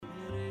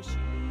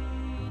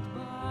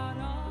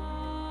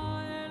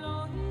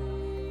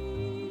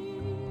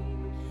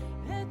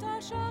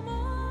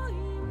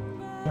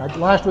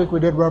Last week we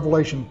did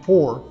Revelation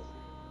 4,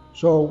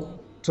 so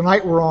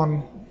tonight we're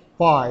on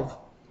 5.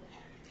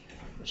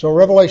 So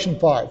Revelation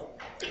 5.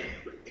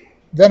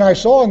 Then I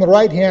saw in the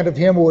right hand of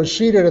him who was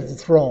seated at the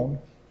throne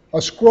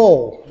a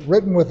scroll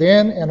written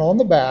within and on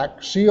the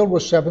back, sealed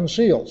with 7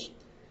 seals.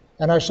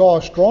 And I saw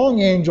a strong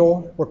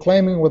angel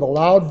proclaiming with a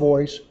loud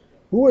voice,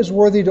 "Who is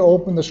worthy to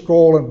open the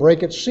scroll and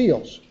break its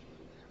seals?"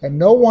 And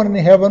no one in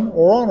heaven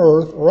or on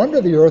earth or under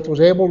the earth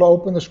was able to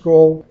open the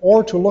scroll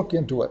or to look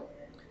into it.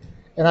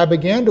 And I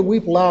began to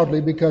weep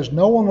loudly because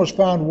no one was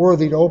found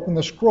worthy to open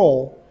the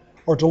scroll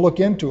or to look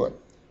into it.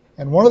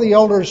 And one of the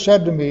elders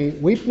said to me,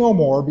 "Weep no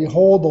more.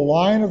 Behold, the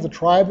Lion of the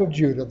tribe of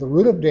Judah, the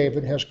Root of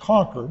David, has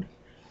conquered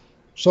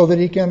so that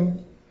he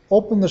can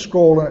open the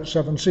scroll and its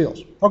 7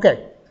 seals." Okay,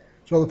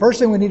 so the first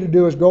thing we need to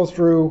do is go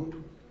through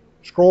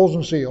scrolls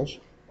and seals.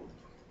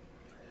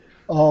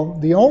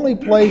 The only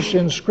place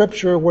in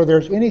Scripture where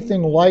there's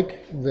anything like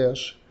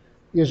this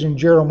is in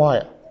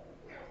Jeremiah.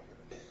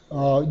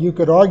 You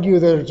could argue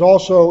that it's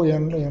also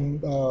in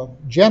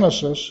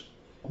Genesis,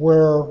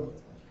 where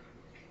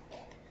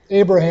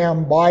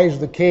Abraham buys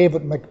the cave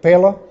at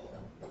Machpelah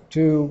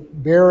to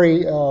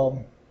bury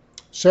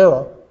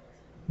Sarah,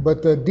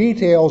 but the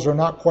details are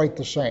not quite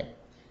the same.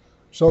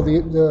 So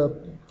the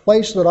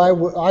place that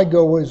I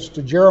go is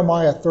to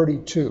Jeremiah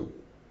 32.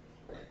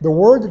 The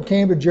word that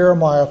came to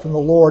Jeremiah from the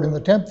Lord in the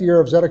 10th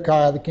year of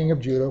Zedekiah the king of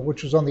Judah,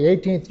 which was on the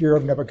 18th year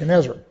of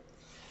Nebuchadnezzar.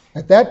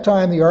 At that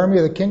time the army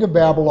of the king of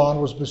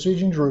Babylon was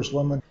besieging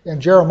Jerusalem, and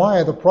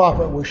Jeremiah the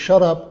prophet was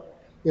shut up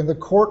in the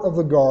court of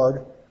the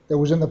guard that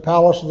was in the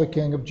palace of the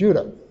king of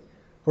Judah.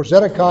 For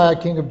Zedekiah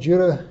king of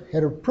Judah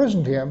had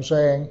imprisoned him,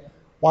 saying,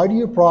 "Why do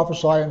you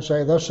prophesy and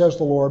say, 'Thus says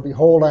the Lord,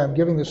 behold, I am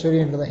giving the city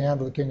into the hand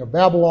of the king of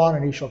Babylon,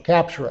 and he shall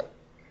capture it'?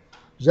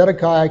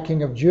 Zedekiah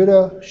king of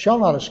Judah shall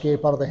not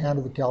escape out of the hand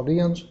of the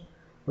Chaldeans,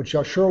 but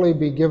shall surely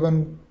be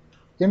given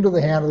into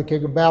the hand of the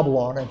king of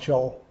Babylon, and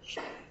shall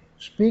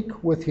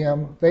speak with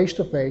him face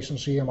to face and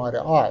see him eye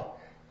to eye.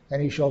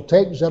 And he shall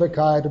take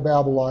Zedekiah to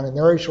Babylon, and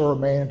there he shall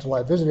remain until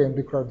I visit him,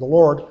 declared the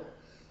Lord.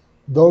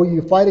 Though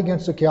you fight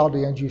against the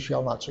Chaldeans, you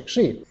shall not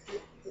succeed."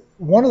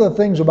 One of the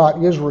things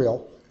about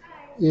Israel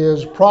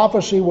is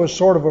prophecy was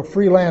sort of a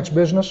freelance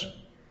business.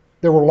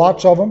 There were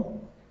lots of them.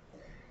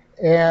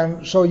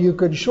 And so you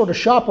could sort of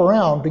shop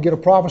around to get a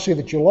prophecy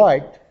that you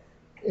liked.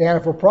 And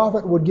if a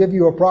prophet would give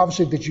you a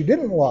prophecy that you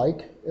didn't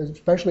like,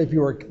 especially if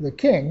you were the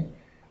king,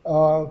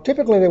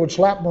 typically they would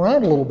slap them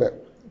around a little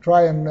bit,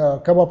 try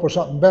and come up with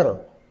something better.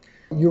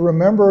 You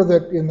remember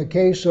that in the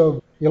case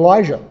of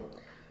Elijah,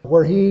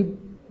 where he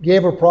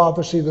gave a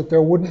prophecy that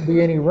there wouldn't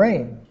be any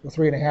rain for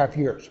 3.5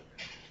 years.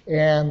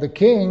 And the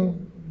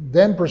king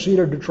then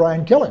proceeded to try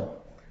and kill him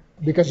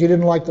because he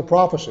didn't like the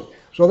prophecy.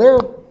 So their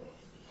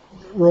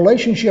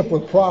relationship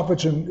with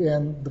prophets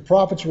and the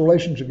prophet's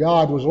relation to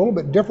God was a little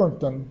bit different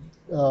than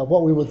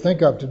what we would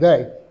think of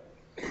today.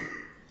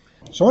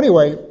 So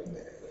anyway,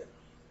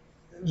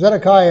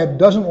 Zedekiah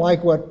doesn't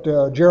like what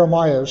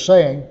Jeremiah is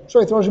saying, so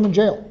he throws him in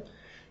jail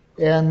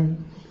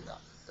and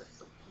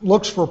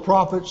looks for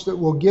prophets that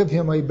will give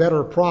him a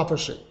better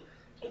prophecy,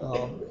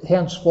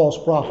 hence false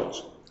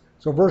prophets.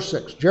 So verse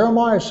 6,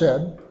 Jeremiah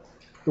said,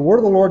 "The word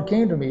of the Lord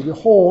came to me,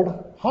 behold,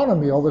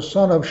 Hanameel, the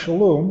son of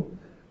Shallum,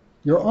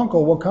 your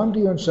uncle, will come to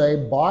you and say,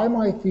 'Buy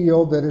my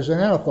field that is in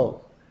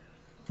Anathoth,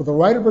 for the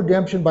right of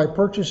redemption by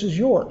purchase is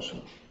yours.'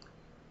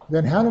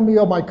 Then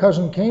Hanameel, my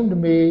cousin, came to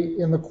me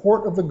in the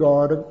court of the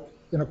guard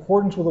in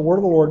accordance with the word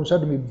of the Lord and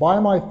said to me, 'Buy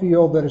my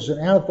field that is in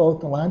Anathoth,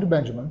 the land of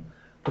Benjamin,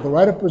 for the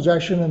right of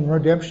possession and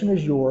redemption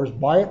is yours.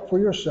 Buy it for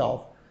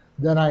yourself.'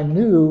 Then I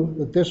knew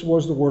that this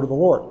was the word of the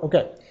Lord."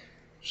 Okay,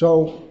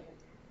 so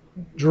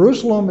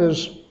Jerusalem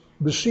is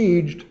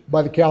besieged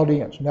by the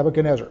Chaldeans,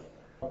 Nebuchadnezzar,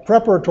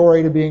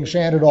 preparatory to being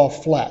sanded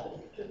off flat.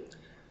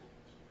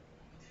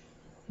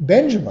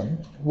 Benjamin,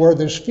 where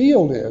this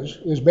field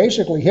is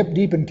basically hip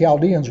deep in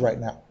Chaldeans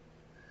right now.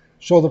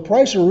 So the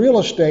price of real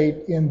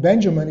estate in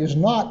Benjamin is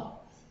not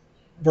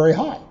very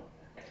high.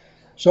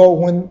 So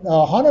when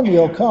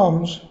Hanameel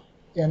comes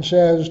and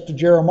says to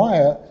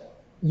Jeremiah,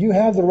 "You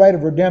have the right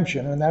of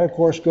redemption," and that of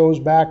course goes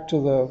back to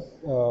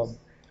the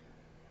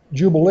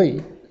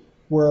Jubilee,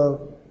 where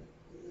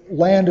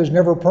land is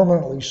never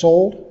permanently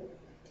sold.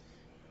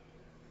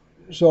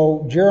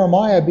 So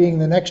Jeremiah, being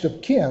the next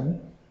of kin,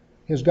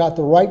 has got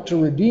the right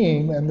to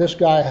redeem, and this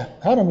guy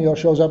Hanameel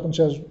shows up and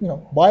says,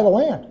 "Buy the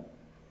land."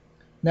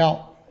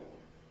 Now,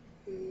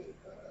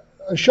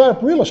 a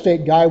sharp real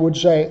estate guy would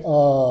say,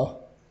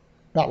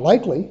 not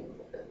likely.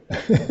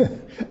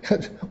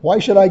 Why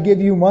should I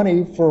give you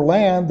money for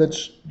land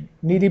that's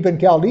knee-deep in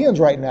Chaldeans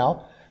right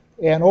now?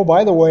 And oh,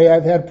 by the way,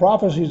 I've had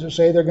prophecies that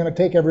say they're going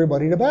to take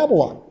everybody to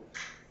Babylon.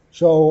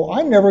 So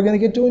I'm never going to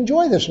get to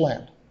enjoy this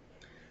land.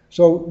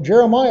 So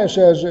Jeremiah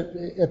says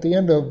at the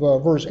end of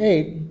verse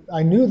 8,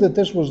 I knew that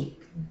this was the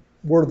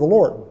word of the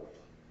Lord.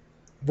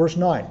 Verse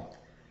 9,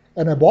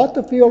 and I bought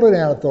the field at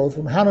Anathoth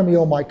from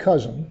Hanameel my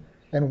cousin,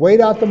 and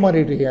weighed out the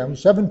money to him,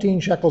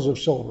 17 shekels of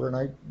silver.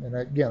 And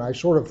again, I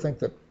sort of think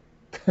that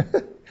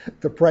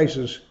the price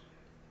is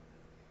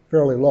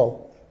fairly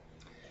low.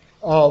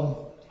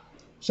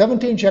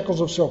 17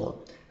 shekels of silver.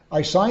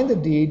 I signed the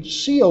deed,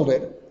 sealed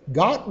it,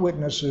 got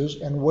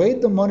witnesses, and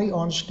weighed the money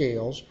on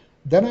scales.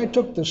 Then I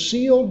took the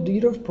sealed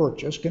deed of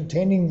purchase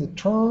containing the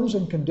terms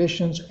and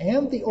conditions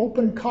and the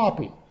open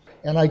copy,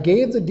 and I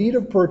gave the deed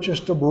of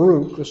purchase to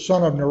Baruch, the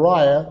son of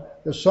Neriah,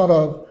 the son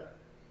of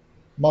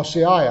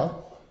Maaseiah,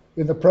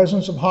 in the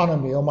presence of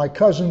Hanameel, my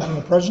cousin, in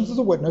the presence of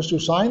the witness who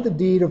signed the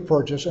deed of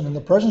purchase, and in the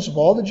presence of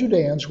all the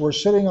Judeans who were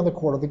sitting on the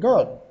court of the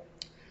guard.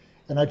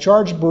 And I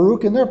charged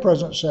Baruch in their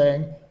presence,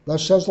 saying,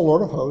 Thus says the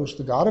Lord of hosts,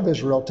 the God of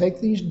Israel, take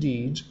these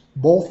deeds,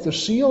 both the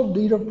sealed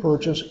deed of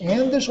purchase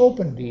and this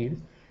open deed,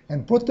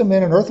 and put them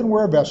in an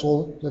earthenware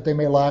vessel, that they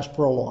may last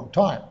for a long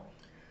time.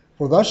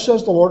 For thus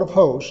says the Lord of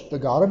hosts, the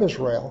God of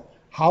Israel,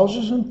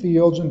 houses and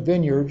fields and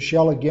vineyards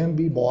shall again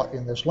be bought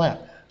in this land.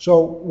 So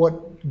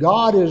what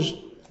God is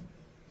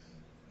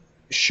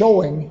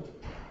showing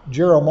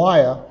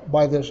Jeremiah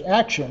by this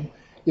action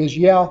is,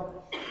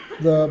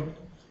 the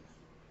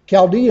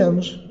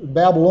Chaldeans, the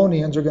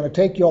Babylonians, are going to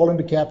take you all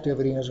into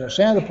captivity and is going to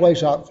sand the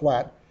place out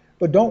flat.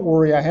 But don't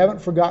worry, I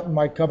haven't forgotten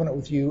my covenant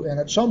with you. And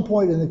at some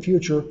point in the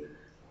future,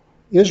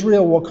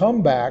 Israel will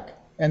come back,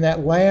 and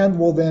that land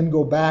will then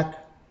go back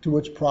to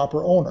its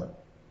proper owner,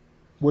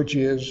 which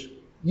is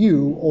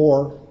you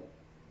or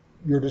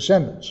your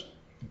descendants.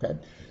 Okay?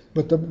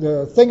 But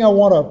the thing I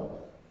want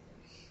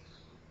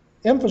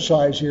to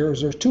emphasize here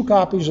is there's two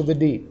copies of the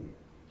deed.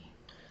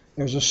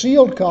 There's a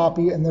sealed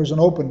copy and there's an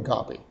open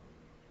copy.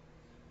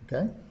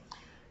 Okay?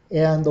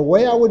 And the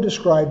way I would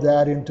describe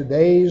that in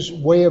today's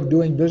way of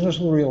doing business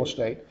with real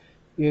estate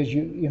is,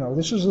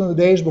 this is in the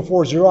days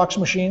before Xerox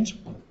machines.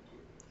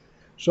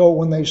 So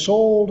when they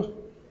sold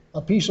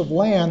a piece of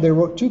land, they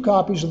wrote two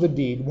copies of the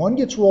deed. One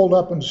gets rolled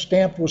up and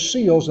stamped with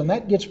seals, and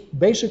that gets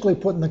basically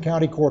put in the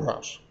county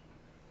courthouse.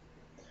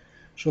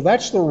 So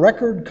that's the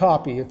record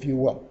copy, if you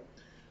will.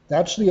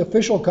 That's the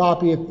official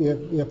copy.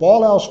 If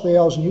all else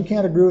fails and you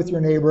can't agree with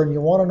your neighbor and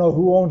you want to know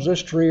who owns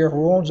this tree or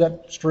who owns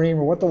that stream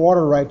or what the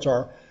water rights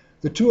are,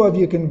 the two of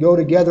you can go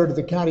together to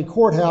the county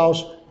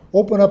courthouse,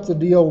 open up the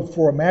deal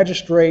for a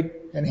magistrate,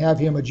 and have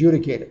him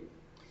adjudicate it.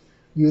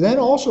 You then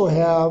also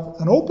have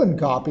an open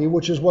copy,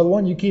 which is the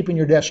one you keep in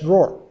your desk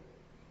drawer.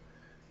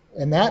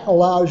 And that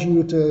allows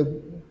you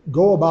to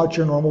go about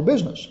your normal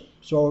business.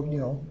 So,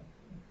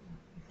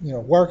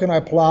 where can I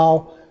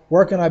plow?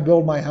 Where can I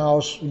build my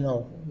house?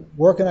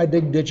 Where can I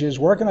dig ditches?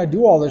 Where can I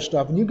do all this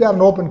stuff? And you've got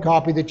an open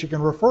copy that you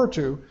can refer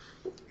to.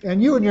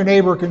 And you and your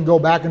neighbor can go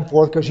back and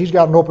forth because he's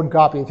got an open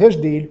copy of his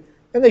deed,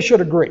 and they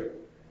should agree.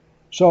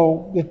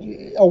 So,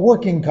 a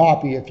working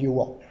copy, if you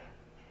will.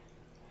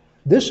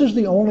 This is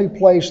the only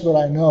place that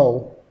I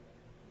know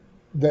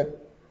that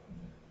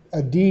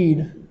a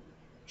deed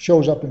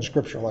shows up in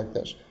Scripture like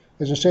this.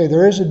 As I say,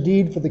 there is a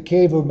deed for the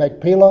cave of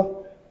Machpelah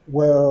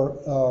where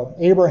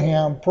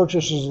Abraham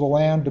purchases the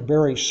land to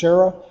bury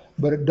Sarah,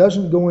 but it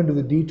doesn't go into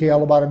the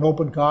detail about an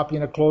open copy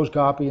and a closed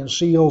copy and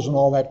seals and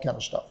all that kind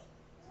of stuff.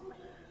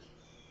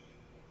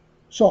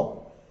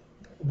 So,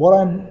 what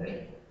I'm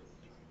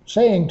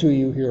saying to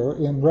you here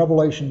in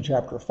Revelation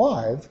chapter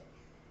 5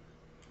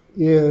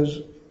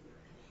 is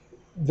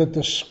that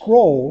the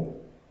scroll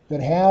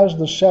that has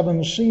the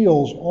 7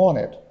 seals on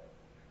it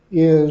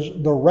is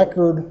the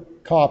record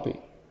copy.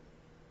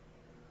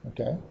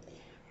 Okay?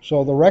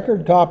 So the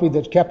record copy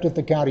that's kept at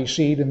the county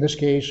seat, in this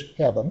case,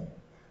 heaven,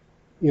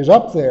 is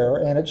up there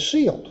and it's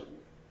sealed.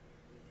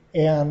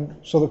 And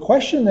so the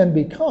question then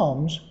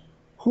becomes,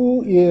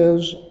 who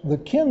is the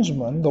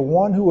kinsman, the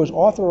one who is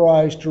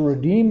authorized to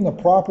redeem the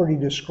property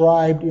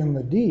described in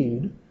the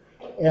deed,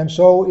 and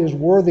so is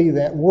worthy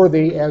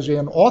as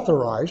in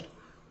authorized,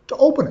 to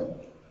open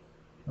it?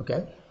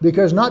 Okay?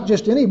 Because not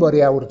just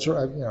anybody, I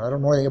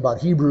don't know anything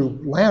about Hebrew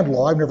land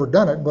law, I've never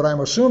done it, but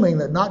I'm assuming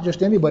that not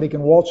just anybody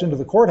can waltz into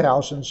the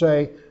courthouse and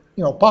say,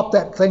 pop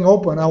that thing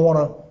open, I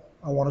want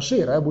to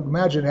see it. I would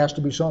imagine it has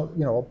to be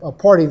a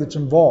party that's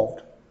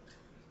involved.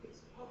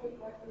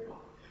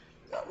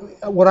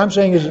 What I'm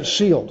saying is it's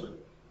sealed.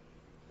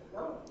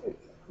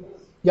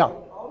 Yeah.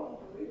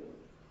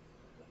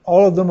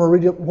 All of them are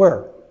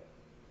where?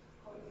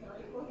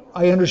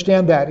 I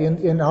understand that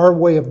in our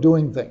way of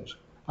doing things.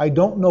 I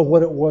don't know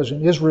what it was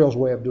in Israel's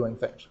way of doing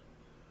things.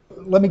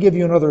 Let me give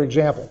you another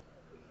example.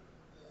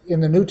 In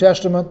the New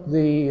Testament,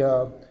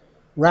 the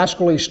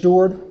rascally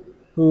steward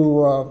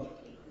who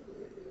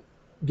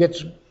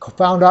gets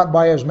found out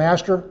by his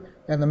master,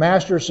 and the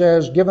master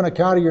says, give an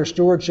account of your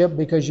stewardship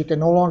because you can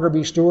no longer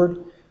be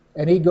steward.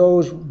 And he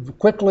goes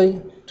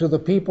quickly to the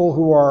people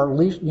who are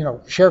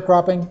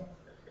sharecropping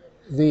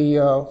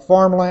the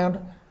farmland,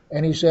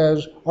 and he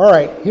says, all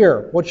right,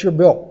 here, what's your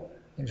bill?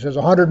 And he says,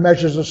 100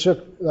 measures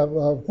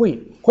of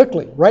wheat.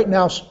 Quickly, right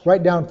now,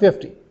 write down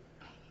 50.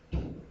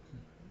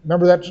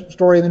 Remember that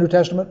story in the New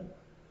Testament?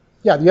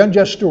 Yeah, the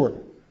unjust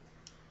steward.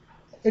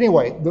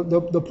 Anyway,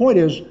 the point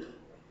is,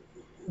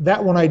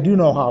 that one I do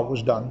know how it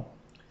was done.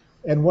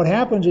 And what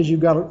happens is you've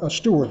got a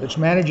steward that's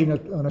managing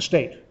an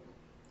estate.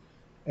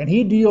 And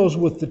he deals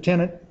with the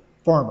tenant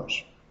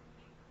farmers.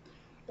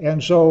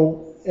 And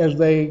so as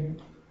they,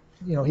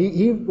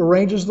 he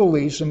arranges the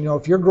lease, and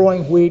if you're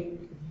growing wheat,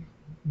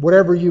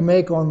 whatever you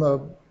make on the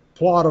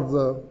plot of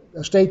the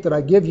estate that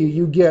I give you,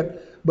 you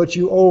get, but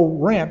you owe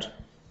rent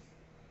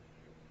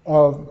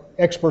of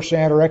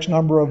X% or X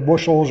number of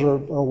bushels or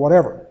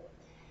whatever.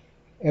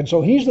 And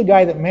so he's the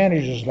guy that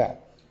manages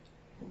that.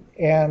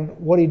 And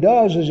what he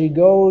does is he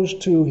goes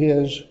to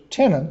his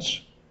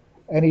tenants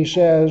and he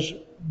says,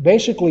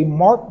 basically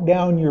mark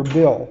down your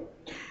bill.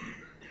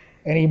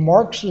 And he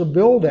marks the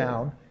bill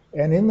down,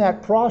 and in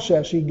that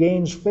process he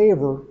gains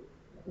favor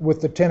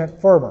with the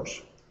tenant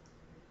farmers.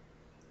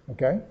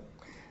 Okay?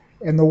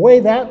 And the way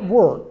that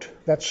worked,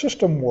 that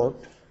system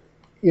worked,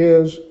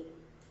 is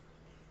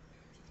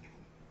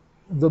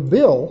the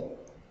bill,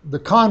 the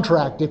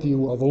contract, if you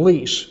will, the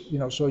lease.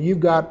 So we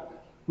got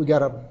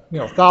a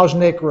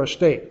 1,000-acre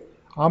estate.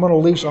 I'm going to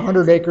lease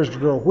 100 acres to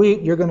grow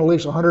wheat. You're going to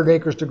lease 100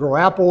 acres to grow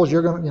apples.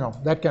 You're going to,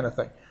 that kind of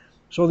thing.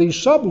 So these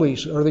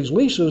subleases or these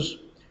leases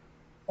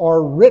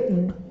are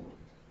written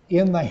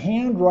in the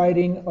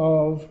handwriting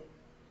of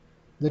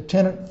the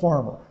tenant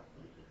farmer,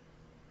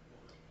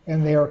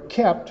 and they are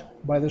kept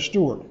by the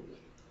steward.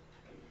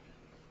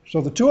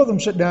 So the two of them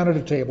sit down at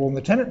a table, and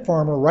the tenant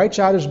farmer writes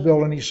out his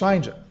bill and he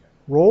signs it,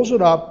 rolls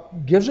it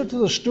up, gives it to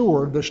the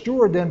steward. The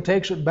steward then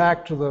takes it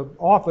back to the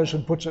office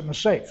and puts it in a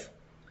safe.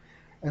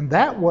 And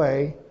that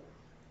way,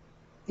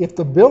 if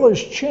the bill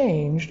is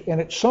changed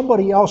and it's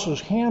somebody else's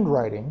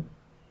handwriting,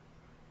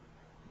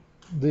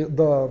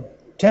 the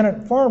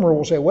tenant farmer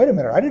will say, wait a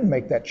minute, I didn't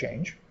make that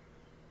change.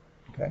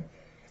 Okay?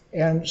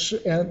 And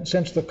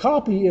since the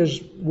copy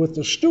is with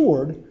the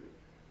steward,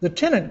 the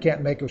tenant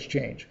can't make us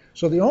change.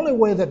 So the only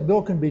way that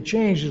bill can be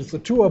changed is if the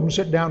two of them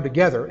sit down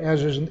together,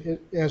 as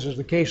is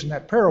the case in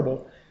that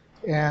parable,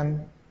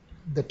 and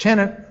the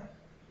tenant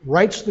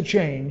writes the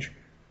change,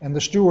 and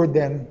the steward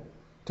then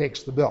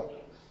takes the bill.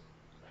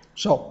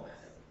 So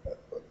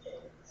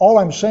all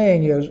I'm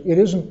saying is it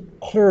isn't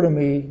clear to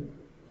me.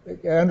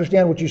 I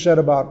understand what you said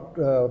about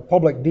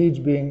public deeds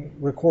being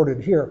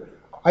recorded here.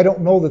 I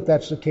don't know that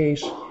that's the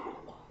case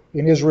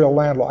in Israel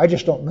land law. I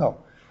just don't know.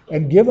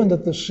 And given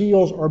that the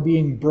seals are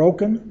being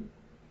broken,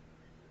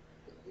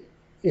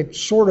 it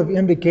sort of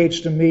indicates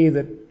to me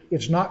that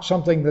it's not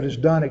something that is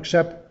done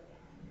except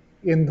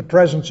in the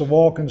presence of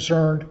all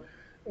concerned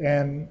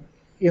and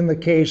in the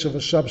case of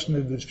a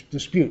substantive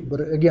dispute.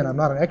 But again, I'm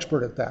not an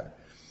expert at that.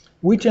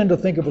 We tend to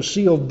think of a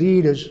sealed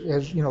deed as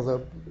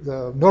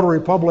the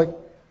notary public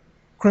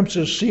crimps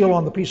his seal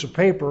on the piece of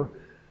paper.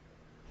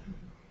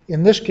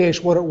 In this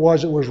case, what it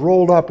was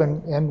rolled up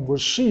and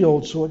was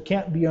sealed, so it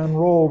can't be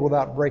unrolled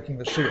without breaking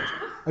the seals.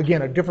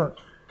 Again, a different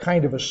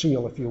kind of a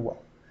seal, if you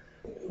will.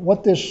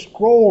 What this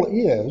scroll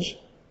is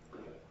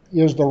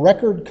the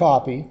record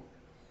copy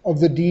of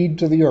the deed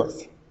to the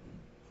earth.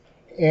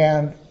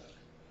 And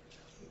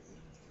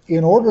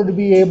in order to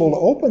be able to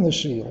open the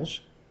seals,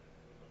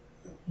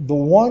 the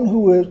one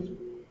who is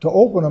to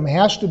open them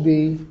has to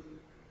be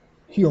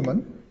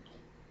human,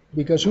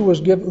 because who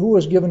was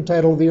given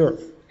title of the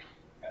earth?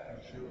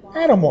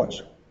 Adam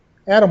was.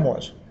 Adam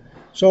was.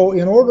 So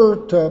in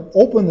order to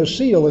open the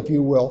seal, if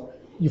you will,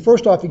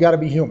 first off, you got to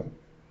be human,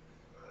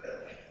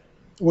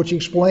 which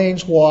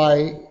explains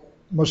why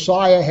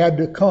Messiah had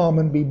to come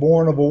and be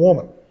born of a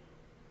woman,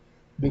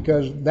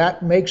 because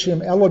that makes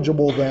him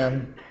eligible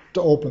then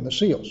to open the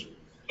seals.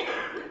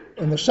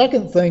 And the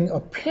second thing,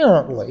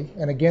 apparently,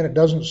 and again, it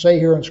doesn't say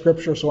here in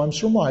Scripture, so I'm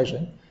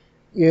surmising,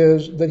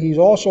 is that he's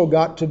also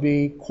got to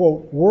be,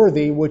 quote,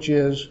 worthy, which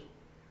is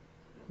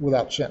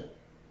without sin.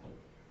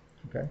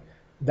 Okay,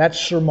 that's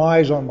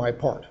surmise on my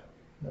part.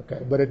 Okay,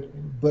 but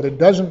it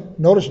doesn't.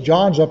 Notice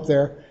John's up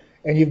there,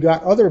 and you've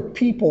got other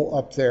people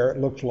up there. It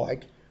looks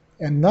like,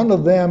 and none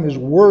of them is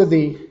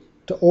worthy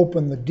to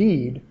open the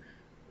deed.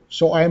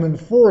 So I am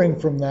inferring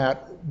from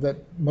that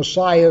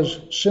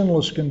Messiah's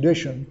sinless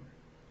condition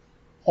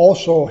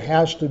also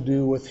has to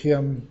do with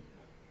him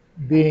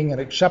being an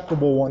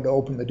acceptable one to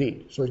open the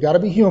deed. So he's got to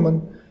be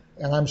human,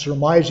 and I'm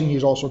surmising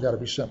he's also got to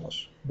be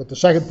sinless. But the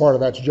second part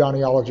of that's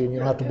Johnnyology, and you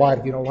don't have to buy it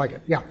if you don't like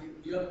it. Yeah.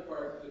 The other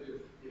part, that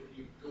if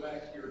you go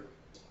back here.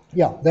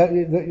 Yeah,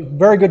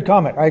 very good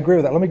comment. I agree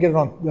with that. Let me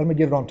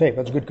get it on tape.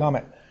 That's a good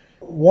comment.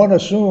 One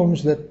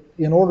assumes that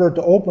in order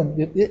to open,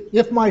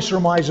 if my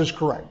surmise is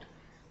correct,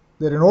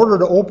 that in order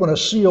to open a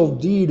sealed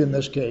deed in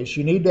this case,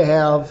 you need to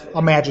have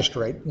a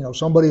magistrate,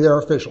 somebody there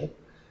official.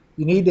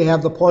 You need to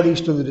have the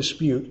parties to the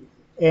dispute,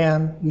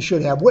 and you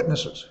should have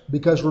witnesses.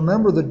 Because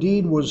remember, the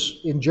deed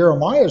was, in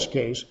Jeremiah's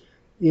case,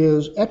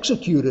 is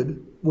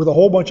executed with a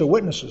whole bunch of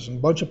witnesses, and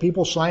a bunch of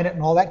people sign it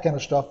and all that kind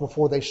of stuff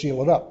before they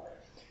seal it up.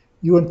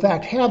 You, in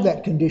fact, have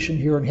that condition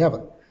here in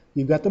heaven.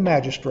 You've got the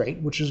magistrate,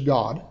 which is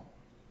God.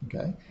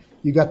 Okay,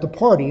 you've got the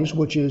parties,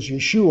 which is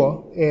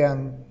Yeshua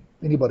and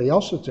anybody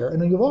else that's there. And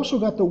then you've also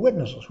got the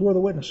witnesses. Who are the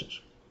witnesses?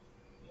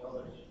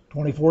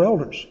 24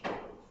 elders.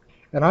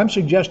 And I'm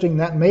suggesting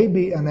that may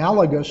be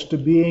analogous to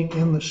being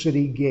in the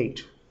city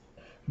gate.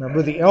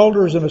 Remember, the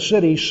elders in a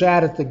city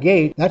sat at the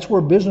gate. That's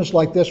where business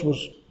like this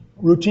was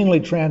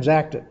routinely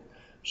transacted.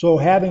 So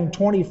having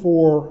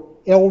 24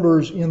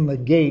 elders in the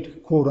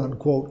gate, quote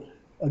unquote,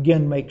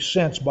 again makes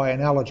sense by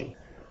analogy.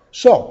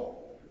 So,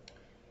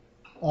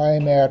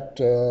 I'm at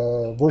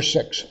verse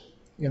 6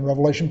 in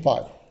Revelation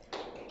 5.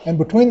 And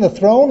between the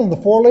throne and the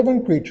four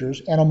living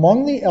creatures, and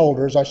among the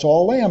elders, I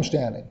saw a lamb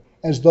standing,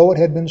 as though it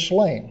had been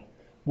slain,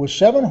 with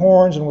 7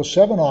 horns and with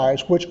 7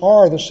 eyes, which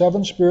are the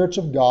 7 spirits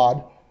of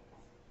God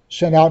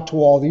sent out to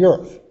all the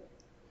earth.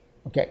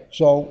 Okay,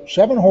 so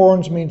 7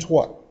 horns means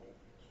what?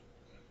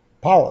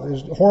 Power.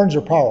 Horns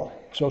are power.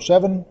 So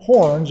 7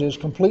 horns is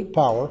complete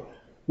power.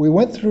 We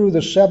went through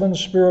the 7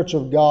 spirits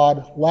of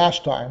God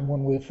last time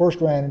when we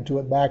first ran into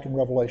it back in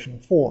Revelation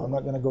 4. I'm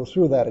not going to go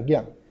through that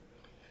again.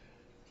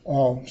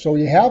 So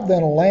you have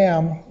then a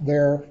lamb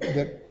there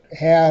that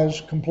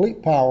has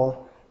complete power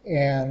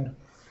and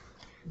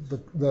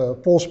the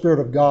full Spirit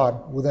of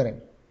God within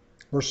him.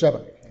 Verse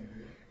 7.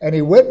 And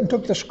he went and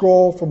took the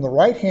scroll from the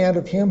right hand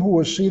of him who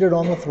was seated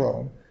on the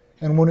throne.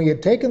 And when he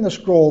had taken the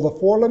scroll, the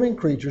 4 living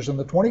creatures and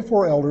the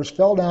 24 elders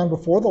fell down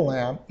before the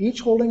Lamb, each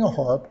holding a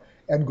harp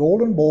and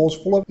golden bowls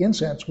full of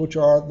incense, which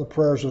are the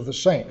prayers of the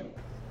saint.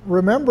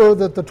 Remember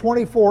that the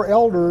 24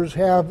 elders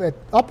have,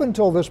 up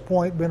until this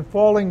point, been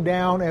falling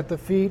down at the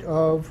feet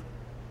of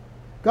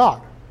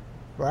God,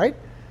 right?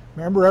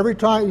 Remember, every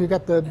time you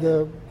got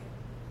the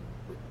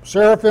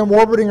seraphim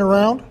orbiting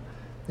around,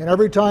 and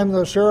every time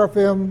the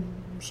seraphim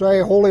say,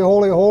 holy,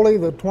 holy, holy,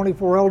 the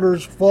 24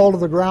 elders fall to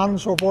the ground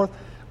and so forth.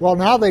 Well,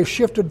 now they've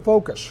shifted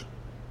focus.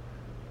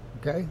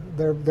 Okay,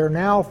 they're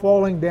now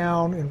falling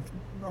down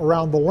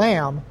around the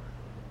Lamb.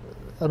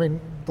 I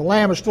mean, the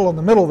Lamb is still in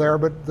the middle there,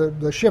 but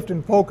the shift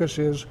in focus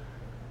is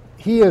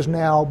he is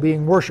now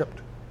being worshipped.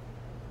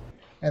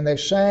 And they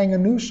sang a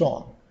new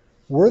song.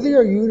 Worthy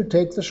are you to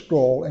take the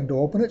scroll and to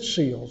open its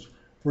seals,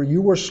 for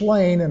you were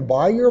slain, and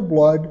by your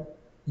blood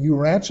you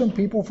ransomed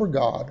people for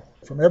God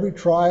from every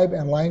tribe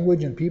and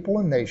language and people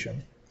and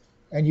nation,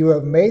 and you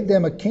have made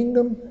them a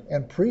kingdom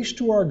and priests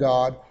to our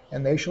God,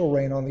 and they shall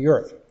reign on the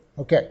earth.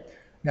 Okay,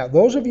 now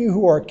those of you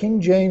who are King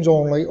James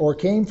only or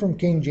came from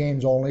King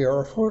James only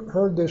or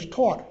heard this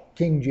taught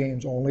King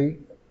James only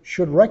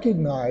should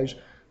recognize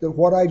that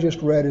what I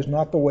just read is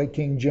not the way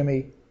King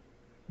Jimmy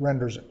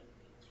renders it.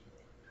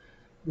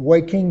 The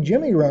way King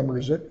Jimmy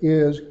renders it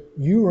is,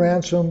 you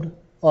ransomed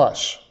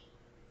us.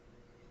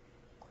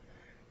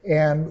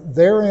 And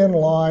therein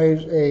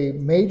lies a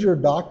major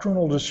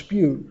doctrinal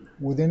dispute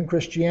within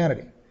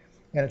Christianity.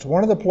 And it's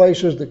one of the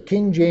places that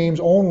King James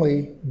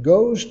only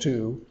goes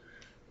to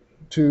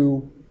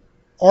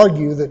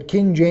argue that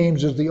King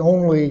James is the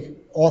only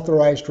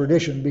authorized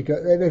tradition,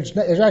 because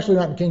it's actually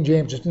not in King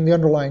James, it's in the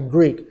underlying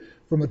Greek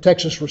from the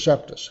Textus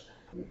Receptus.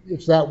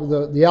 It's that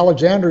the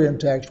Alexandrian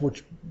text,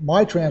 which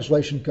my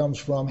translation comes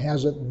from,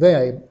 has it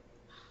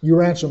you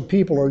ransom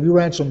people or you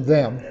ransom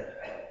them.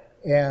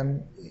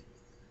 And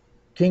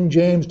King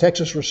James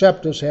Textus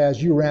Receptus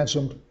has you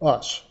ransomed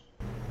us.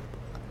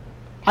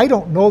 I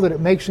don't know that it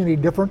makes any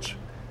difference.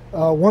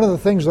 One of the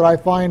things that I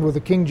find with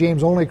the King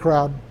James only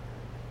crowd,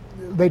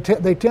 they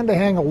tend to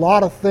hang a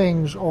lot of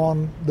things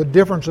on the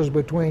differences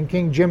between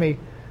King Jimmy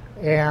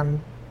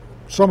and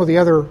some of the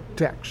other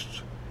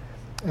texts.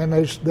 And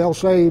they'll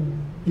say,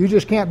 you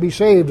just can't be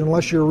saved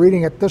unless you're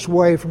reading it this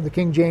way from the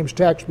King James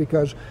text,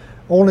 because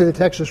only the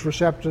Textus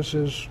Receptus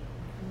is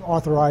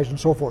authorized and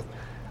so forth.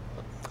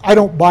 I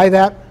don't buy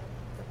that.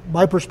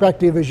 My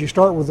perspective is you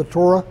start with the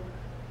Torah,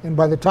 and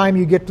by the time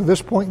you get to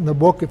this point in the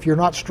book, if you're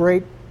not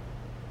straight,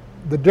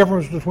 the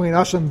difference between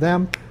us and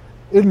them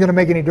isn't going to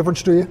make any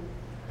difference to you.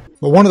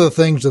 But one of the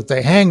things that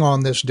they hang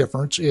on this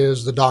difference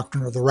is the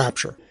doctrine of the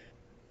rapture.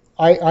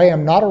 I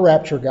am not a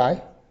rapture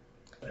guy.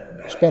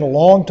 Spent a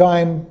long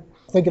time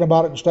thinking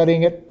about it and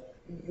studying it.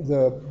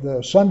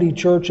 The Sunday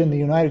church in the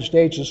United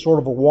States is sort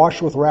of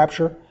awash with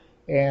rapture,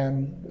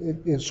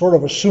 and it's sort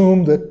of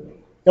assumed that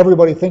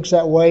everybody thinks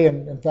that way,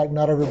 and in fact,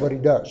 not everybody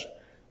does.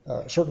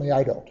 Certainly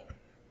I don't.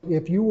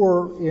 If you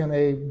were in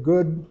a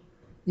good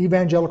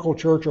evangelical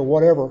church or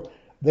whatever,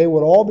 they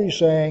would all be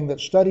saying that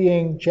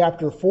studying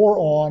chapter 4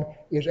 on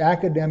is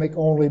academic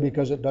only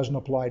because it doesn't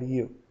apply to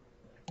you.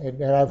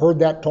 And I've heard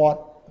that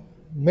taught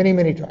many,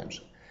 many times.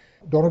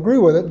 Don't agree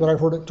with it, but I've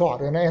heard it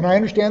taught. And I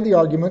understand the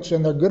arguments,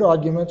 and they're good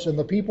arguments, and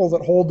the people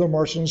that hold them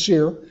are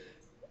sincere.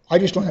 I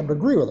just don't happen to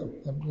agree with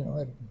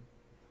them.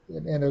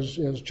 And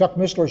as Chuck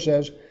Missler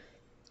says,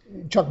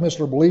 Chuck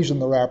Missler believes in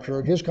the rapture,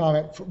 and his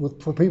comment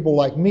for people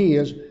like me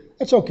is,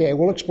 it's okay,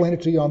 we'll explain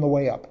it to you on the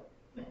way up.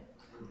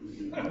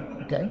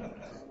 Okay?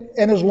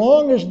 And as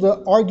long as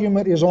the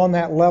argument is on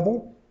that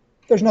level,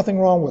 there's nothing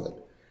wrong with it.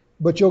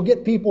 But you'll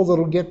get people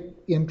that'll get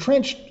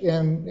entrenched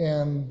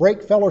and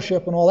break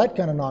fellowship and all that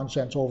kind of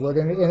nonsense over it,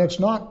 and it's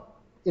not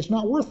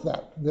worth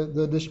that.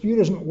 The dispute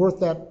isn't worth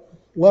that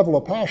level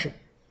of passion.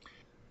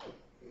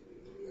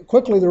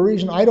 Quickly, the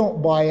reason I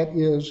don't buy it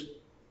is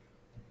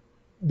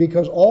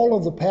because all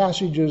of the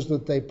passages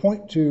that they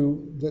point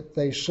to, that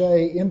they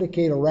say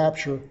indicate a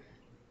rapture,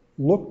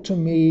 look to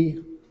me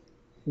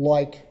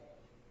like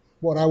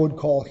what I would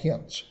call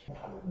hints.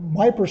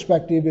 My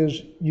perspective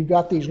is you've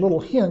got these little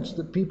hints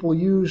that people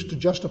use to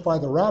justify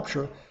the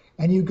rapture,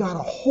 and you've got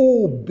a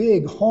whole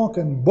big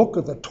honking book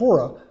of the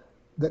Torah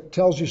that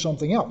tells you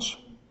something else.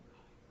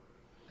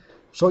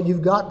 So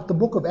you've got the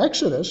book of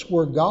Exodus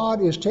where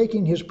God is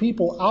taking his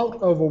people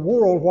out of a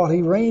world while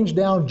he rains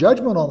down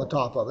judgment on the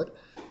top of it.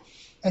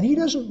 And he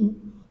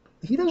doesn't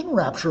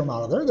rapture them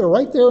out of there. They're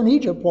right there in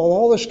Egypt while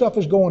all this stuff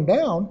is going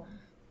down,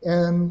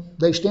 and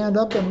they stand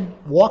up and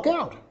walk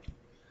out.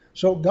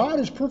 So God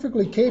is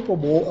perfectly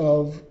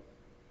capable of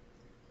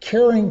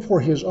caring for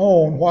his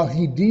own while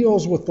he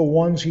deals with the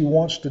ones he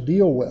wants to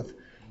deal with.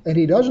 And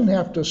he doesn't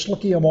have to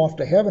slicky them off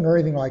to heaven or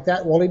anything like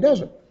that. Well, he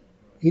doesn't.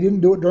 He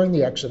didn't do it during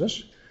the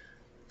Exodus.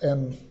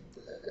 And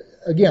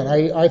again,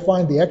 I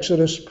find the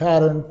Exodus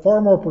pattern far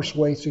more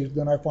persuasive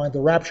than I find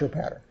the rapture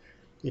pattern.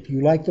 If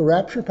you like the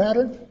rapture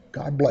pattern,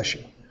 God bless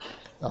you.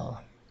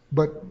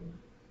 But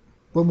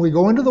when we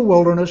go into the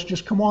wilderness,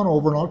 just come on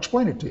over and I'll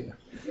explain it to you.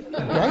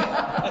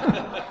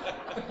 Okay?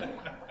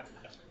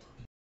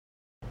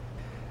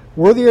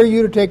 Worthy are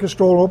you to take a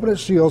scroll and open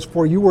its seals,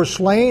 for you were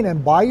slain,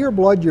 and by your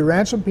blood you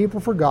ransomed people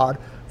for God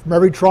from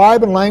every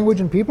tribe and language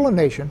and people and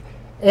nation,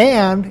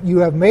 and you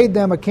have made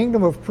them a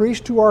kingdom of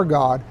priests to our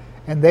God,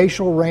 and they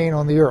shall reign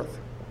on the earth.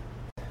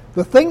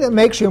 The thing that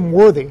makes him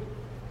worthy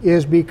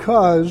is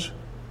because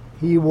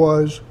he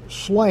was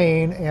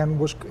slain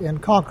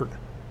and conquered.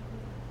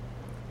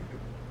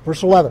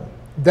 Verse 11,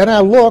 then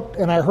I looked,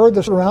 and I heard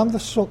this around the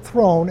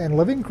throne and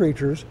living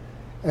creatures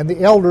and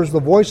the elders, the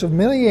voice of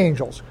many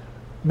angels,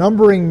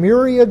 numbering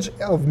myriads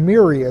of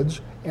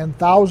myriads and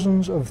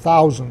thousands of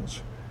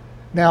thousands.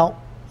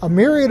 Now, a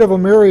myriad of a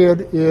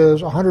myriad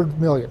is 100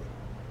 million.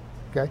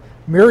 Okay,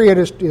 myriad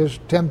is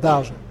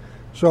 10,000.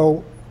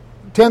 So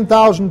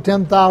 10,000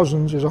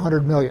 10,000s is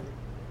 100 million.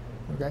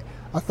 Okay,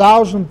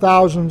 1,000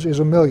 thousands is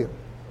a million.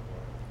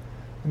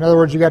 In other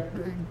words, you got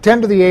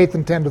 10 to the 8th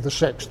and 10 to the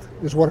 6th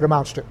is what it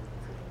amounts to.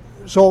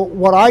 So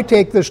what I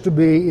take this to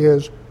be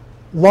is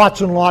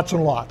lots and lots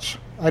and lots.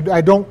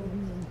 I don't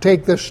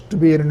take this to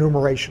be an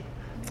enumeration.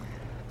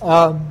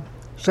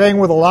 Saying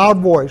with a loud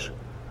voice,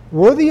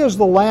 worthy is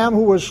the Lamb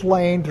who was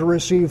slain to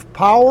receive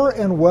power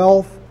and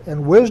wealth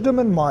and wisdom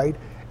and might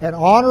and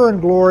honor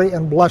and glory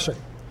and blessing.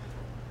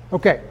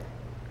 Okay,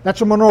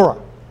 that's a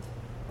menorah.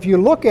 If you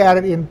look at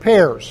it in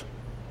pairs,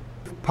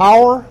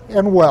 power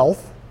and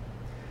wealth,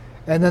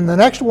 and then the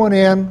next one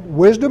in,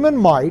 wisdom and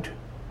might,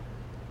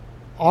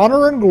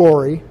 honor and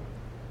glory,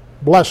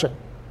 blessing.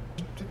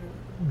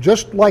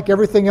 Just like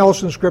everything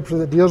else in Scripture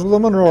that deals with the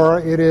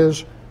menorah, it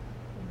is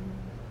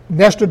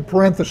nested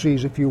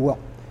parentheses, if you will.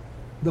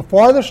 The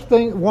farthest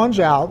one's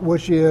out,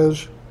 which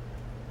is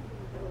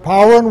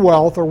power and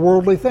wealth, are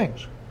worldly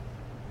things.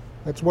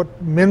 That's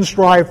what men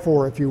strive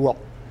for, if you will.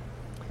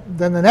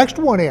 Then the next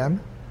one in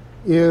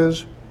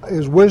is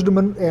wisdom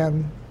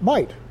and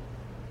might.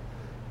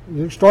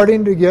 You're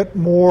starting to get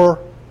more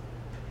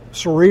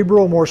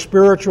cerebral, more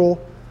spiritual,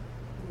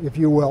 if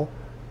you will.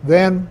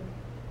 Then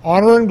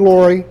honor and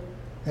glory,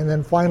 and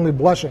then finally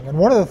blessing. And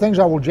one of the things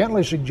I will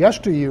gently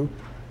suggest to you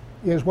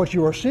is what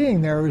you are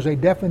seeing there is a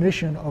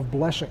definition of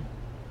blessing.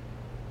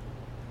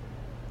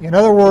 In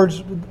other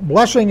words,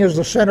 blessing is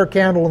the center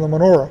candle in the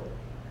menorah,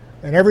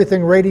 and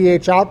everything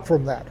radiates out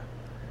from that.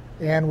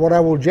 And what I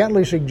will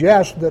gently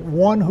suggest that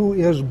one who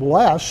is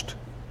blessed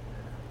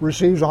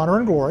receives honor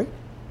and glory,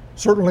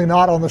 certainly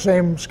not on the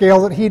same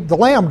scale that the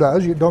Lamb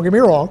does. Don't get me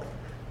wrong.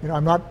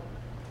 I'm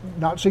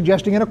not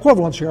suggesting an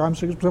equivalence here. I'm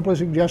simply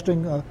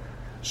suggesting a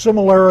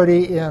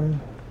similarity in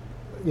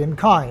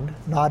kind,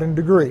 not in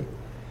degree.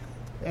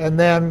 And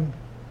then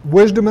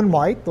wisdom and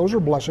might, those are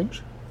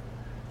blessings.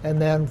 And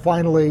then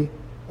finally,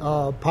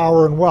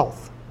 power and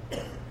wealth.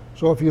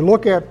 So if you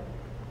look at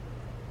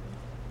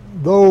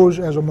those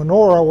as a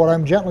menorah, what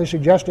I'm gently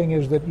suggesting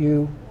is that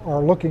you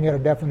are looking at a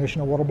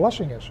definition of what a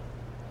blessing is.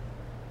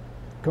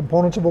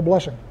 Components of a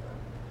blessing.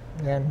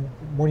 And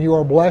when you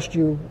are blessed,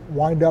 you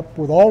wind up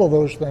with all of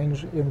those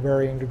things in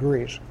varying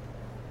degrees.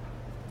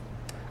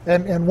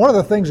 And one of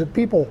the things that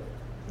people,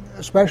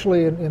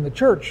 especially in the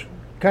church,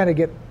 kind of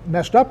get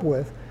messed up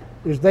with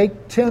is they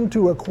tend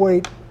to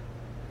equate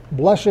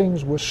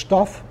blessings with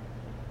stuff.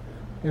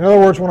 In other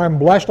words, when I'm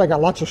blessed, I got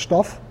lots of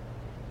stuff.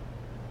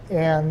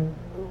 And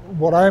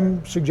what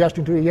I'm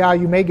suggesting to you, yeah,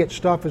 you may get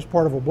stuff as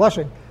part of a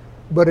blessing,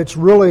 but it's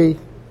really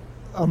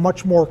a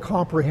much more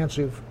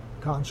comprehensive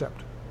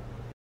concept.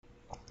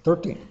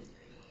 13.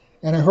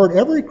 And I heard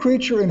every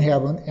creature in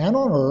heaven and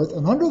on earth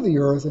and under the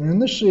earth and in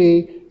the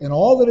sea and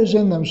all that is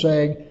in them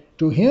saying,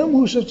 to him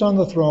who sits on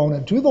the throne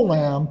and to the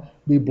Lamb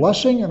be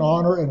blessing and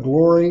honor and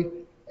glory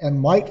and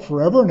might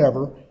forever and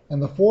ever.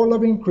 And the four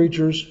living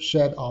creatures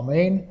said,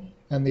 Amen.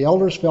 And the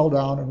elders fell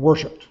down and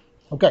worshipped.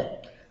 Okay,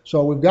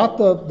 so we've got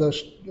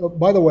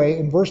by the way,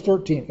 in verse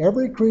 13,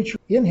 every creature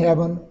in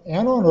heaven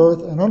and on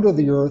earth and under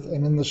the earth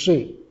and in the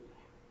sea.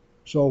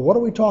 So what are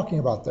we talking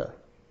about there?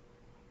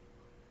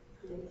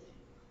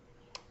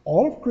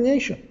 All of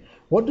creation.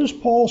 What does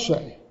Paul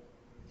say?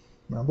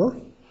 Remember?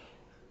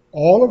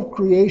 All of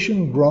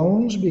creation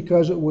groans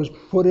because it was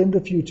put into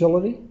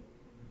futility.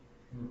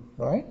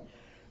 Right?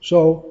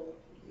 So,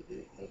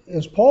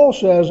 as Paul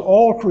says,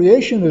 all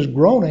creation is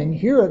groaning.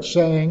 Here it's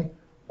saying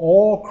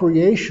all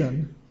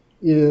creation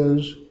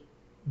is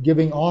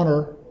giving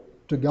honor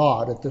to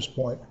God at this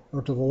point,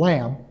 or to the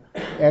Lamb,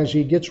 as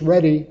he gets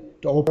ready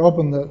to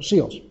open the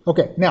seals.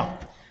 Okay, now,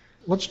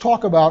 let's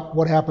talk about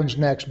what happens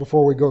next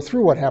before we go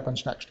through what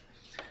happens next.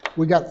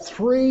 We got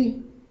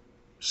 3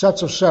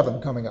 sets of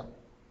 7 coming up.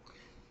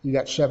 You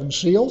got 7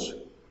 seals,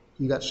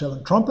 you got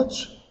 7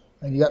 trumpets,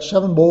 and you got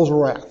 7 bowls of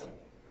wrath.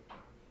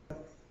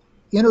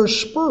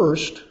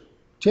 Interspersed,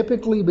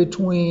 typically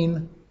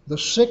between the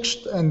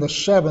 6th and the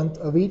 7th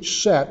of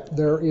each set,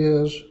 there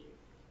is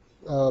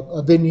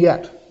a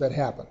vignette that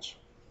happens.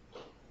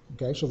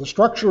 Okay, so the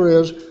structure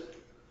is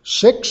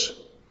 6,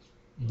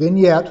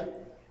 vignette,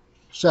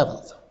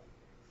 7th,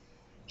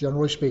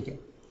 generally speaking.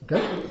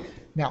 Okay?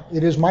 Now,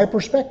 it is my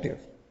perspective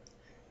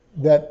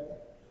that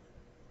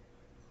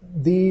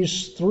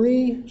these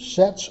 3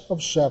 sets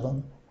of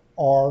 7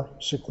 are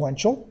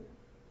sequential,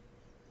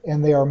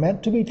 and they are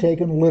meant to be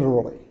taken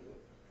literally.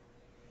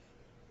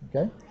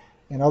 Okay?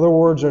 In other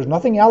words, there's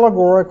nothing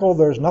allegorical,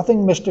 there's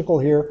nothing mystical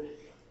here.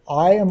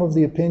 I am of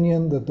the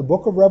opinion that the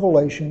book of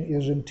Revelation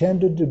is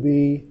intended to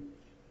be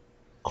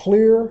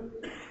clear,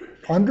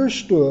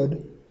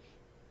 understood,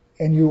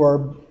 and you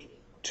are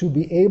to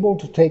be able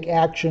to take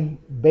action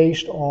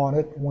based on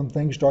it when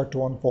things start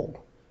to unfold.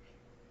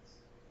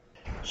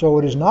 So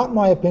it is not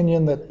my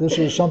opinion that this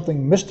is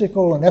something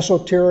mystical and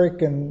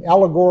esoteric and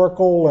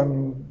allegorical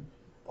and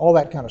all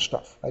that kind of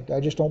stuff. I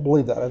just don't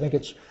believe that. I think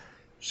it's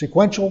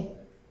sequential,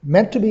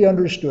 meant to be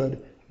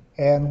understood,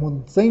 and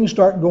when things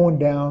start going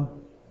down,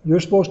 you're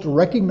supposed to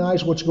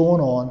recognize what's going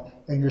on,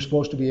 and you're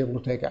supposed to be able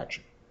to take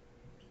action.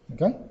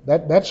 Okay?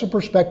 That's the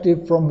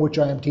perspective from which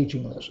I am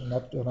teaching this,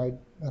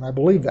 and I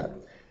believe that.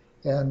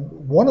 And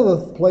one of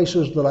the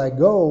places that I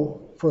go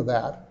for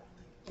that,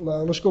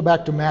 let's go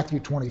back to Matthew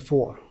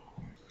 24.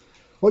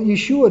 What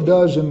Yeshua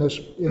does in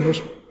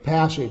this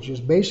passage is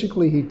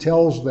basically he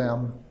tells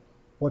them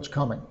what's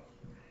coming.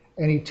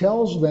 And he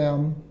tells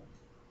them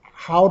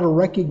how to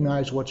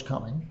recognize what's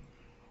coming.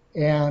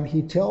 And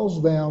he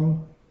tells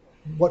them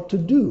what to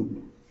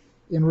do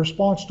in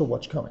response to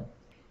what's coming.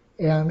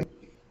 And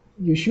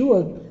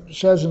Yeshua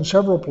says in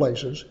several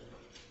places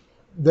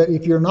that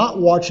if you're not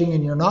watching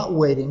and you're not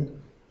waiting,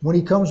 when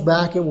he comes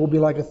back, it will be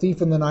like a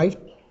thief in the night.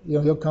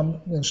 He'll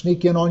come and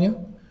sneak in on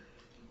you.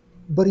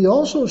 But he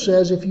also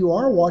says if you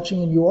are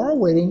watching and you are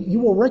waiting, you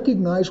will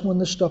recognize when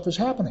this stuff is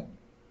happening.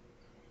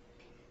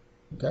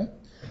 Okay?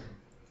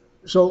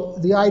 So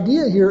the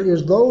idea here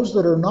is those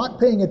that are not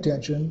paying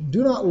attention,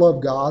 do not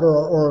love God,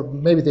 or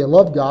maybe they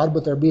love God,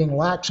 but they're being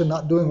lax and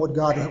not doing what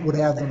God would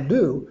have them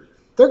do,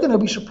 they're going to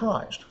be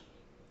surprised.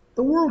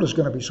 The world is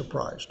going to be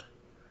surprised.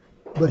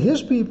 But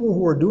his people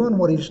who are doing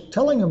what he's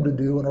telling them to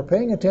do and are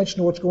paying attention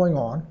to what's going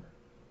on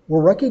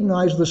will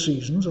recognize the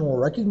seasons and will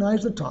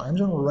recognize the times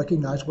and will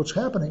recognize what's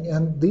happening.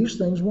 And these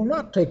things will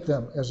not take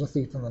them as a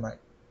thief in the night.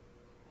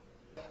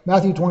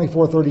 Matthew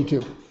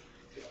 24:32.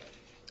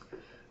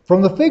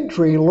 From the fig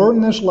tree, learn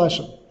this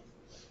lesson.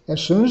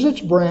 As soon as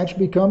its branch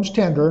becomes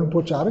tender and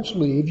puts out its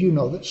leaves, you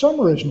know that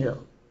summer is near.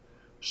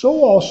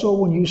 So also,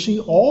 when you see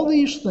all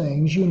these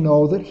things, you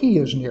know that he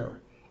is near,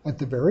 at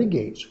the very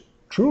gates.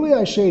 Truly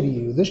I say to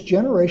you, this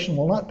generation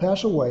will not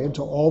pass away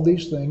until all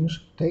these things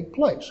take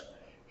place.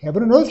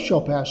 Heaven and earth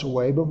shall pass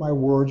away, but my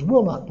words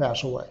will not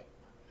pass away.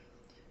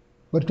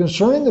 But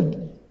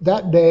concerning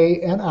that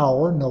day and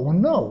hour, no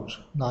one knows,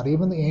 not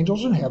even the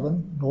angels in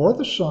heaven, nor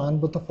the Son,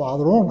 but the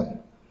Father only.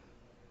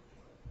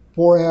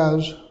 For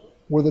as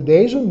were the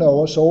days of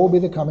Noah, so will be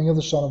the coming of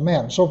the Son of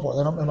Man, and so forth.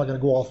 I'm not going to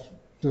go off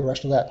to the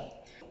rest of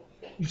that.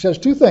 He says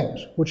 2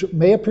 things, which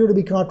may appear to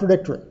be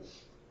contradictory.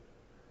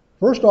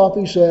 First off,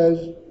 he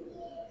says,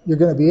 you're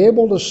going to be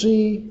able to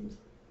see,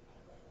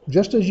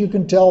 just as you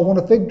can tell when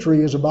a fig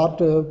tree is about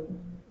to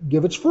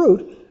give its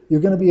fruit,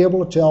 you're going to be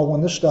able to tell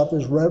when this stuff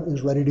is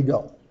ready to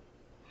go.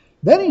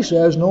 Then he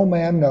says, no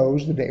man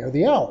knows the day or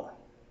the hour,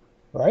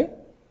 right?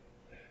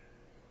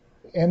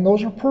 And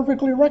those are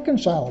perfectly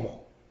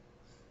reconcilable,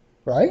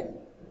 right?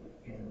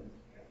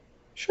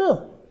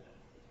 Sure.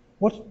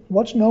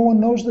 What's no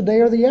one knows the day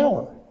or the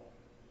hour?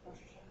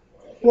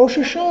 Rosh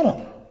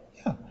Hashanah.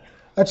 Yeah.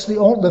 That's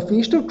the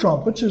Feast of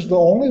Trumpets is the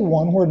only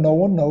one where no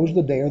one knows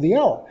the day or the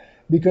hour.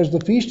 Because the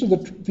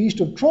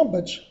Feast of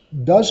Trumpets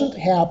doesn't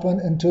happen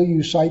until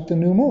you sight the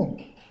new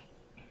moon.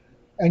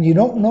 And you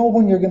don't know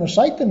when you're going to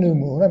sight the new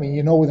moon. I mean,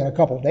 you know within a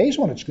couple of days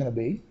when it's going to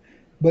be.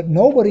 But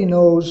nobody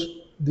knows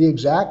the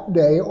exact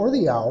day or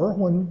the hour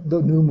when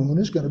the new moon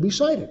is going to be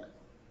sighted.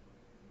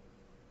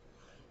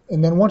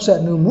 And then once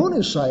that new moon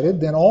is sighted,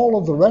 then all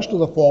of the rest of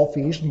the fall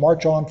feast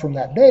march on from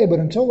that day. But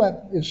until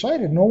that is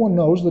sighted, no one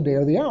knows the day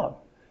or the hour.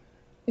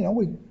 You know,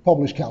 we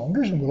publish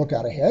calendars and we look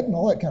out ahead and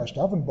all that kind of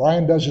stuff. And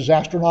Brian does his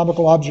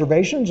astronomical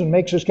observations and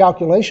makes his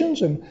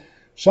calculations. And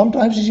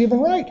sometimes he's even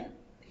right.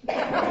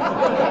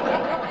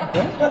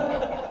 Okay?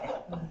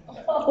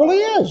 Well, he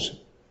is.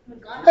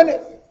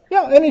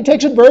 And he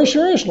takes it very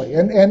seriously.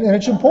 And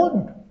it's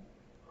important.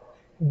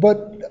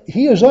 But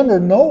he is under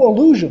no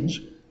illusions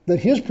that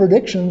his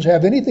predictions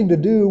have anything to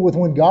do with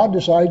when God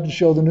decides to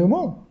show the new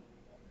moon.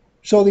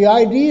 So the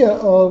idea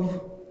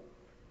of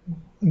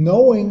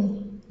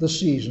knowing the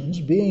seasons,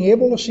 being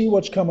able to see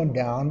what's coming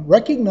down,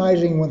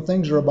 recognizing when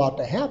things are about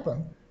to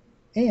happen,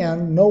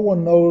 and no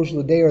one knows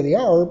the day or the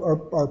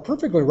hour are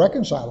perfectly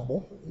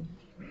reconcilable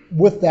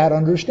with that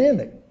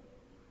understanding.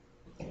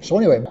 So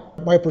anyway,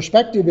 my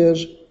perspective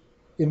is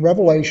in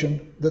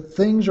Revelation that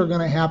things are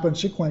going to happen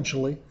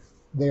sequentially.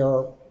 They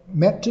are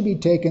meant to be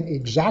taken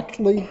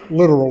exactly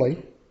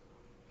literally,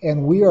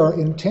 and we are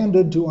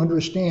intended to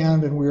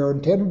understand, and we are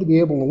intended to be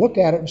able to look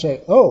at it and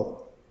say, oh,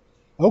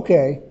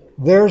 okay,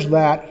 there's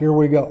that, here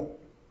we go.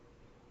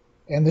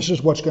 And this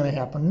is what's going to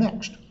happen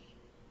next.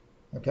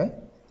 Okay?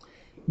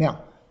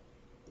 Now,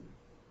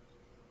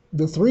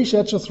 the 3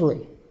 sets of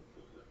 3,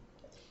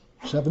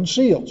 7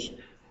 seals.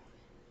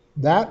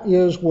 That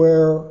is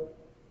where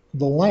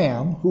the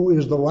Lamb, who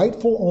is the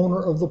rightful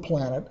owner of the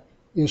planet,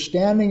 is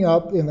standing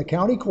up in the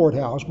county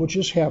courthouse, which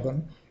is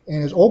heaven,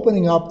 and is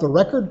opening up the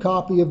record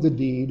copy of the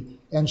deed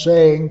and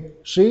saying,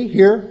 see,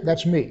 here,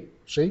 that's me.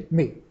 See,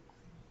 me.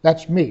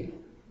 That's me.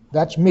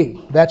 That's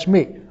me. That's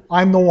me.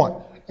 I'm the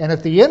one. And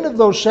at the end of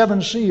those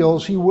 7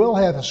 seals, he will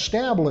have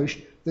established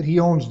that he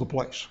owns the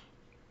place.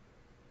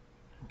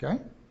 Okay?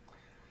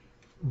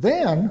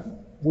 Then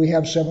we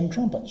have 7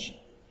 trumpets.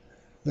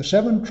 The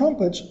 7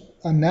 trumpets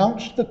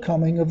announce the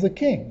coming of the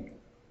king.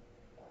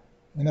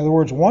 In other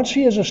words, once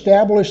he has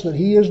established that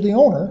he is the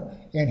owner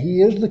and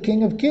he is the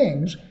King of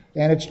Kings,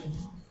 and it's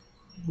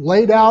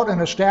laid out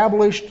and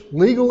established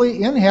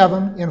legally in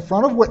heaven in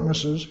front of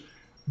witnesses,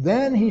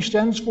 then he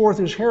sends forth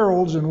his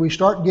heralds and we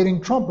start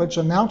getting trumpets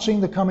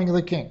announcing the coming of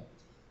the king.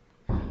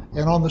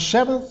 And on the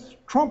 7th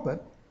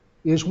trumpet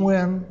is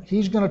when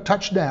he's going to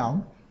touch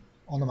down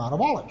on the Mount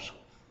of Olives.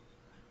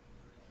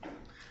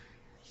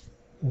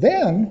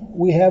 Then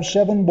we have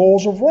 7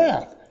 bowls of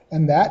wrath,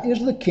 and that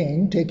is the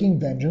king taking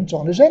vengeance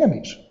on his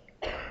enemies.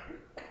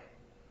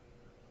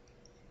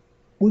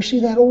 We see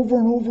that over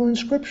and over in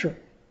Scripture.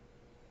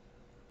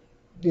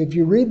 If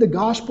you read the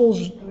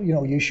Gospels,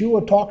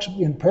 Yeshua talks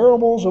in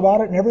parables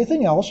about it and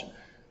everything else,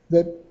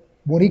 that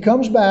when he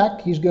comes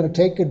back, he's going to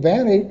take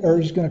advantage, or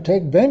he's going to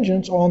take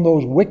vengeance on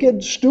those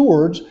wicked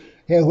stewards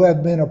who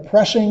have been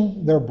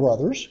oppressing their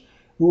brothers,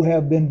 who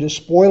have been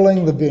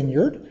despoiling the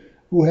vineyard,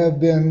 who have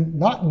been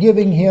not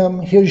giving him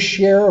his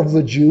share of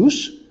the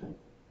juice.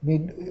 I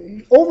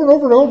mean, over and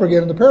over and over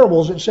again in the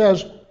parables, it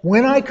says,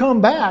 when I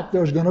come back,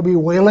 there's going to be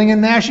wailing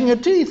and gnashing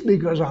of teeth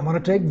because I'm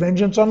going to take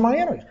vengeance on my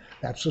enemies.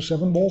 That's the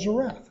 7 bowls of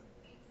wrath.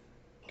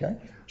 Okay?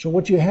 So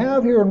what you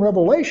have here in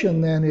Revelation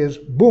then is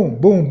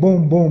boom, boom,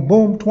 boom, boom,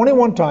 boom,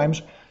 21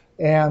 times,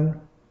 and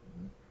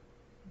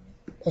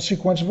a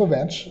sequence of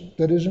events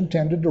that is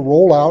intended to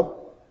roll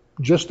out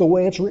just the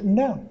way it's written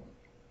down,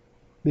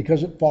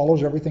 because it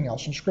follows everything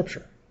else in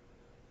Scripture.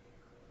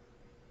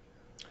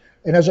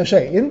 And as I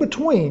say, in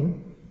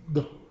between,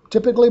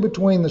 typically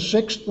between the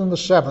 6th and the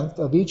 7th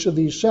of each of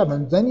these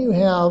 7, then you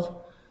have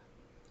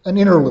an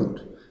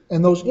interlude.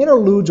 And those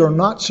interludes are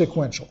not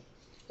sequential.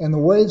 And the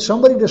way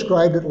somebody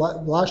described it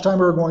last time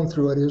we were going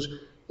through it is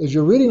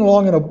you're reading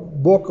along in a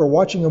book or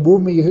watching a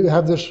movie, you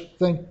have this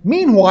thing.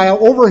 Meanwhile,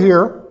 over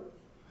here,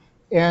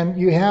 and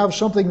you have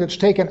something that's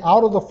taken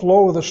out of the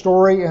flow of the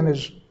story and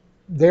is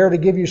there to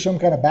give you some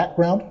kind of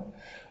background.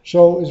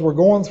 So as we're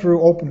going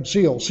through open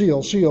seal,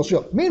 seal, seal,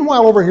 seal.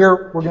 Meanwhile, over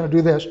here, we're going to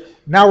do this.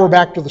 Now we're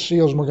back to the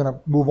seals and we're going to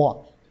move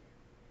on.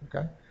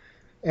 Okay?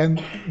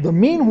 And the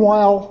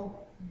meanwhile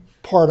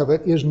part of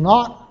it is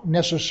not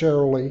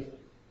necessarily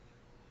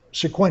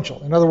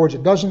sequential. In other words,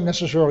 it doesn't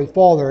necessarily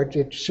fall there.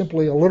 It's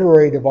simply a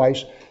literary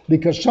device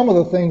because some of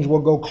the things will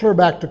go clear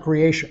back to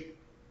creation.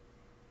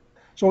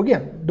 So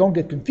again, don't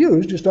get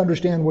confused. Just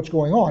understand what's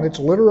going on. It's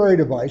a literary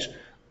device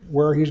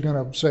where he's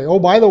going to say, oh,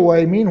 by the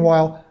way,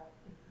 meanwhile,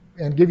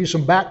 and give you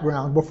some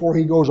background before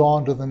he goes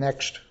on to the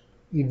next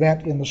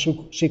event in the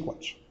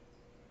sequence.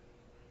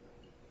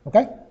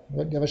 Okay?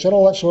 Have I said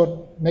all that so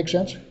it makes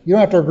sense? You don't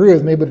have to agree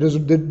with me, but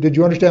did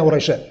you understand what I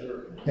said?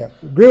 Sure. Yeah.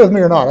 Agree with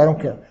me or not, I don't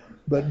care.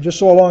 But just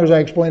so long as I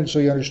explained it so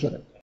you understood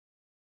it.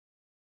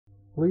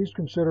 Please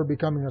consider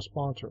becoming a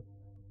sponsor.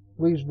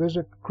 Please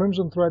visit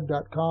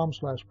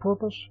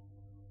crimsonthread.com/purpose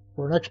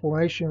for an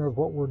explanation of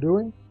what we're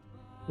doing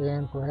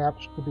and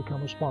perhaps to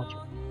become a sponsor.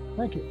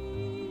 Thank you.